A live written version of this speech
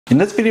In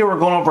this video, we're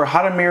going over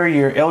how to mirror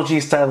your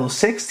LG Stylo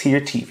 6 to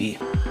your TV.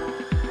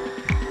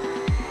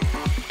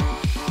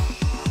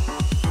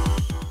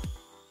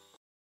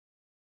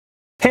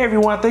 Hey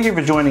everyone, thank you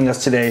for joining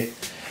us today.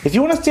 If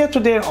you want to stay up to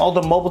date on all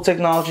the mobile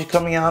technology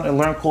coming out and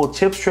learn cool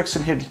tips, tricks,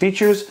 and hidden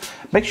features,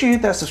 make sure you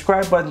hit that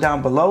subscribe button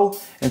down below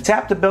and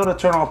tap the bell to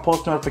turn on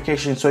post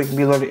notifications so you can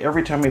be alerted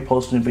every time we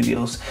post new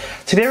videos.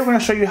 Today we're going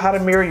to show you how to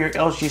mirror your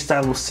LG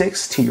Stylo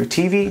 6 to your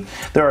TV.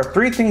 There are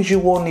 3 things you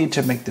will need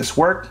to make this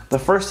work. The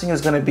first thing is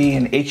going to be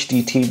an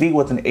HD TV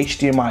with an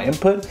HDMI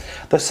input.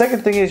 The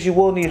second thing is you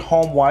will need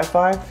home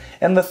Wi-Fi.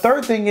 And the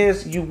third thing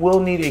is you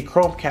will need a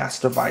Chromecast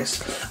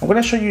device. I'm going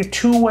to show you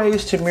 2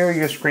 ways to mirror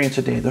your screen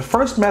today. The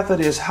first method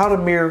is how to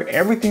mirror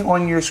everything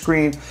on your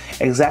screen,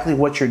 exactly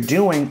what you're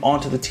doing,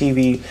 onto the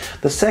TV.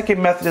 The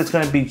second method is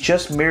going to be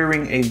just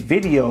mirroring a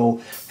video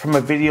from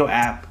a video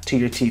app to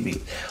your TV.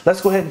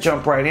 Let's go ahead and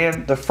jump right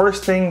in. The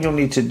first thing you'll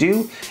need to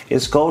do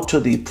is go to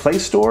the Play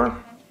Store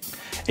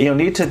and you'll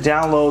need to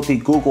download the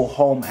Google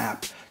Home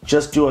app.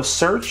 Just do a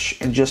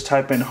search and just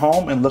type in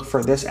home and look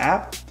for this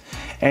app.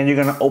 And you're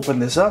going to open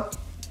this up.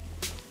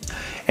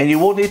 And you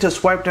will need to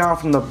swipe down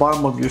from the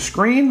bottom of your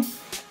screen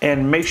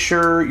and make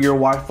sure your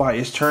Wi-Fi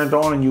is turned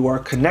on and you are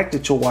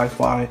connected to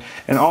Wi-Fi.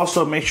 And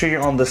also make sure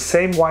you're on the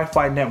same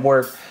Wi-Fi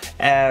network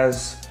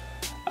as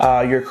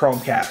your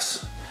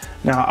Chromecast.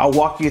 Now I'll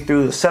walk you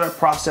through the setup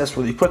process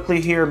really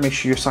quickly here. Make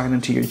sure you're signed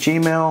into your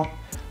Gmail.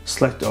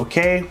 Select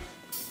OK.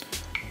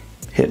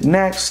 Hit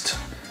next.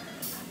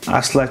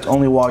 I select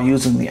only while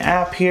using the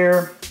app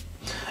here.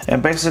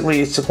 And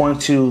basically it's going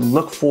to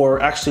look for,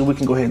 actually we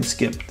can go ahead and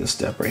skip this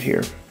step right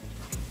here.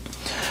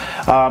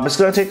 It's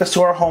going to take us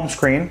to our home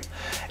screen,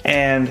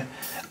 and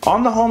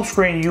on the home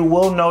screen you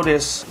will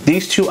notice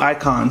these 2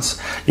 icons.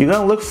 You're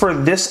going to look for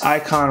this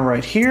icon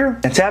right here,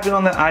 and tapping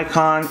on that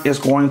icon is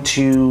going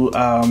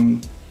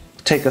to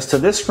take us to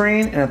this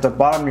screen, and at the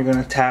bottom you're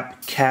going to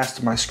tap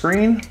Cast My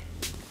Screen.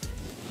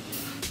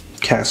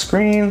 Cast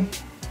Screen.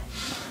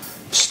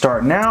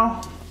 Start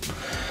now.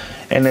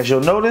 And as you'll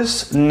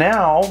notice,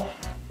 now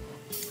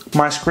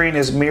my screen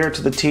is mirrored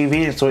to the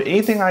TV, and so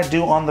anything I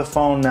do on the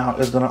phone now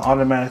is going to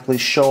automatically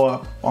show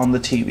up on the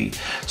TV.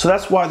 So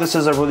that's why this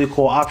is a really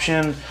cool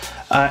option.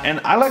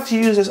 And I like to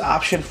use this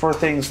option for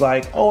things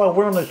like, oh,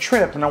 we're on a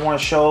trip and I want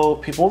to show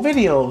people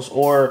videos,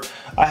 or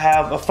I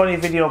have a funny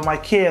video of my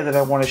kid that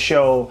I want to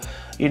show.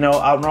 You know,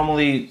 I'll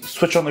normally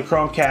switch on the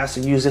Chromecast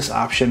and use this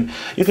option.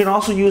 You can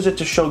also use it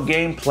to show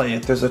gameplay.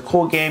 If there's a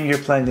cool game you're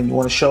playing and you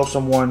want to show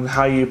someone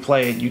how you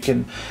play it, you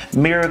can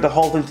mirror the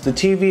whole thing to the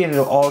TV and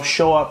it'll all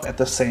show up at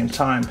the same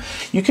time.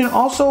 You can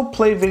also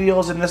play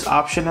videos in this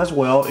option as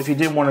well. If you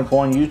didn't want to go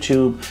on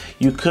YouTube,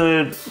 you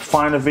could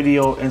find a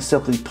video and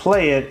simply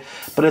play it,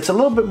 but it's a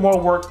little bit more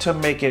work to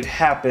make it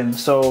happen.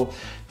 So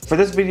for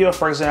this video,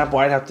 for example,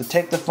 I'd have to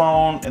take the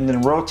phone and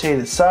then rotate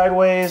it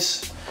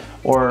sideways,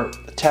 or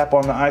tap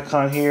on the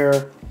icon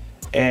here,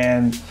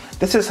 and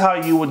this is how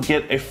you would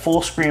get a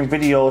full screen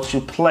video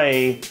to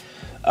play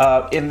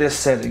in this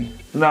setting.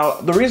 Now,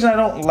 the reason I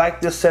don't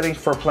like this setting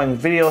for playing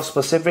video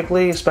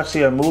specifically,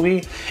 especially a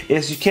movie,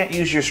 is you can't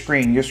use your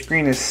screen. Your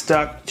screen is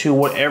stuck to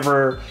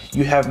whatever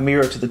you have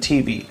mirrored to the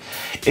TV.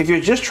 If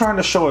you're just trying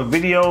to show a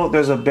video,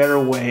 there's a better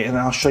way, and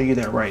I'll show you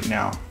that right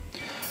now.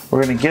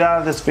 We're going to get out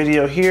of this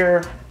video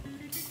here,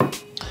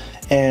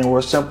 and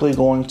we're simply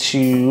going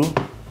to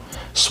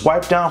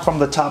swipe down from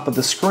the top of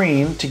the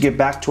screen to get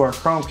back to our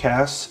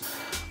Chromecast.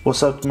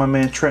 What's up to my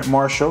man Trent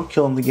Marshall,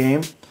 killing the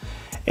game.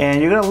 And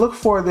you're going to look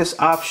for this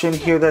option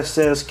here that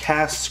says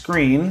Cast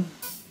Screen.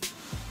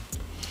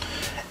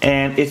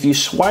 And if you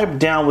swipe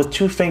down with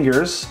 2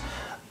 fingers,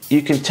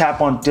 you can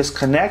tap on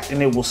Disconnect and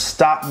it will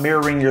stop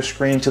mirroring your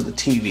screen to the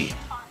TV.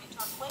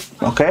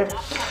 Okay?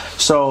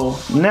 So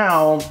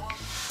now,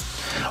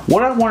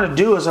 what I want to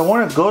do is I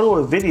want to go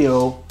to a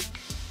video,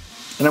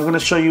 and I'm going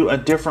to show you a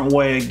different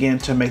way again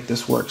to make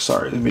this work.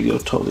 Sorry, the video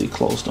totally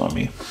closed on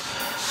me.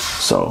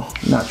 So,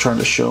 not trying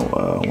to show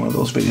one of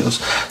those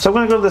videos. So I'm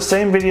going to go to the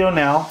same video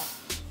now.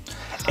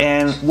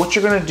 And what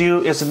you're going to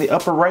do is in the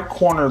upper right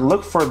corner,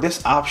 look for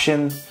this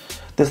option,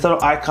 this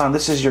little icon.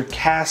 This is your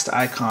cast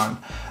icon.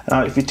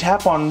 If you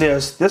tap on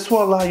this, this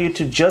will allow you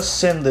to just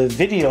send the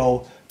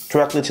video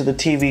directly to the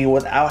TV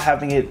without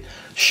having it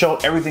show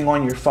everything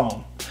on your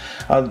phone.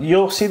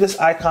 You'll see this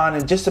icon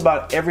in just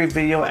about every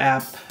video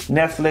app,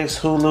 Netflix,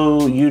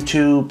 Hulu,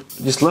 YouTube.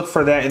 Just look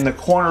for that in the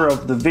corner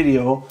of the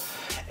video.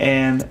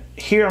 And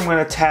here I'm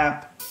going to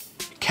tap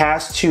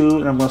Cast To,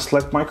 and I'm going to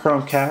select my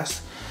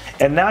Chromecast.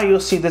 And now you'll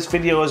see this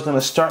video is going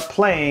to start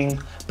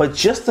playing, but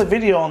just the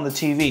video on the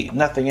TV,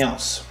 nothing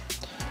else.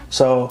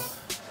 So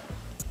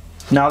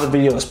now the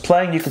video is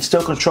playing. You can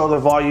still control the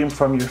volume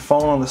from your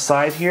phone on the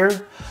side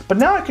here. But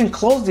now I can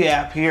close the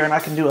app here and I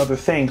can do other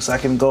things. I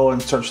can go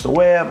and search the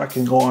web, I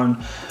can go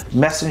on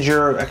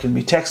Messenger, I can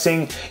be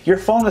texting. Your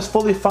phone is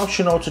fully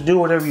functional to do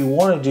whatever you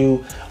want to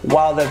do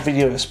while that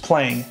video is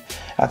playing.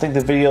 I think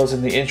the video is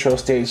in the intro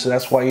stage, so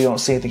that's why you don't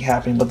see anything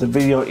happening, but the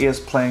video is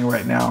playing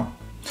right now.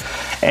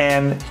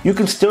 And you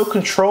can still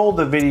control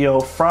the video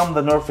from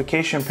the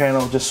notification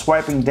panel just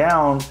swiping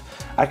down.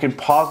 I can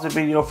pause the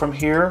video from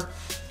here,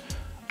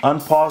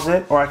 unpause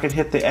it, or I can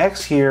hit the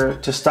X here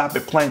to stop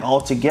it playing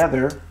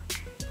altogether.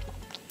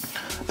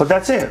 But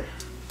that's it.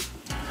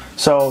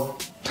 So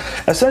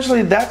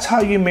essentially that's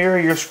how you mirror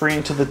your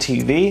screen to the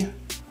TV.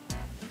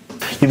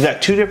 You've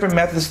got two different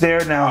methods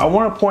there. Now I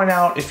want to point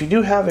out, if you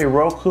do have a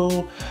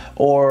Roku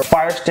or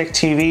Fire Stick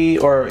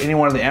TV or any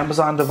one of the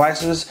Amazon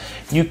devices,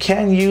 you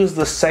can use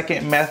the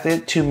second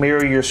method to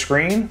mirror your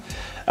screen.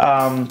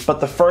 But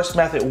the first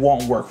method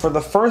won't work. For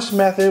the first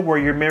method, where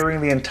you're mirroring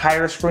the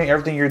entire screen,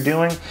 everything you're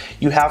doing,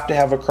 you have to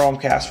have a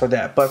Chromecast for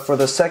that. But for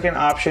the second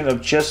option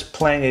of just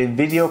playing a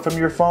video from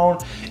your phone,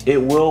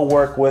 it will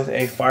work with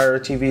a Fire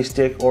TV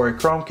stick or a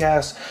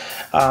Chromecast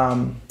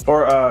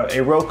or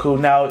a Roku.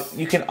 Now,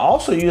 you can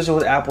also use it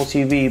with Apple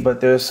TV,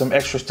 but there's some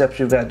extra steps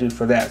you've got to do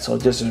for that. So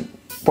just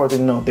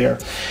important note there.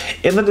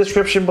 In the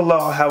description below,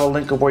 I'll have a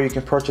link of where you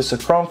can purchase a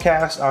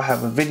Chromecast. I'll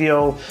have a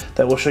video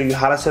that will show you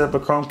how to set up a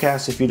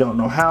Chromecast if you don't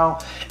know how.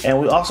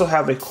 And we also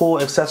have a cool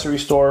accessory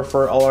store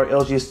for all our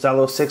LG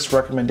Stylo 6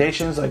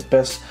 recommendations, like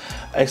best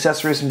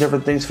accessories and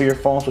different things for your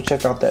phone, so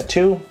check out that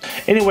too.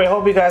 Anyway, I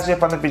hope you guys did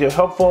find the video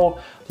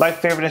helpful. Like,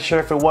 favorite, and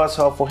share if it was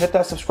helpful. Hit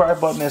that subscribe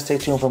button and stay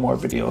tuned for more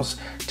videos.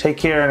 Take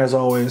care, and as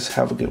always,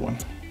 have a good one.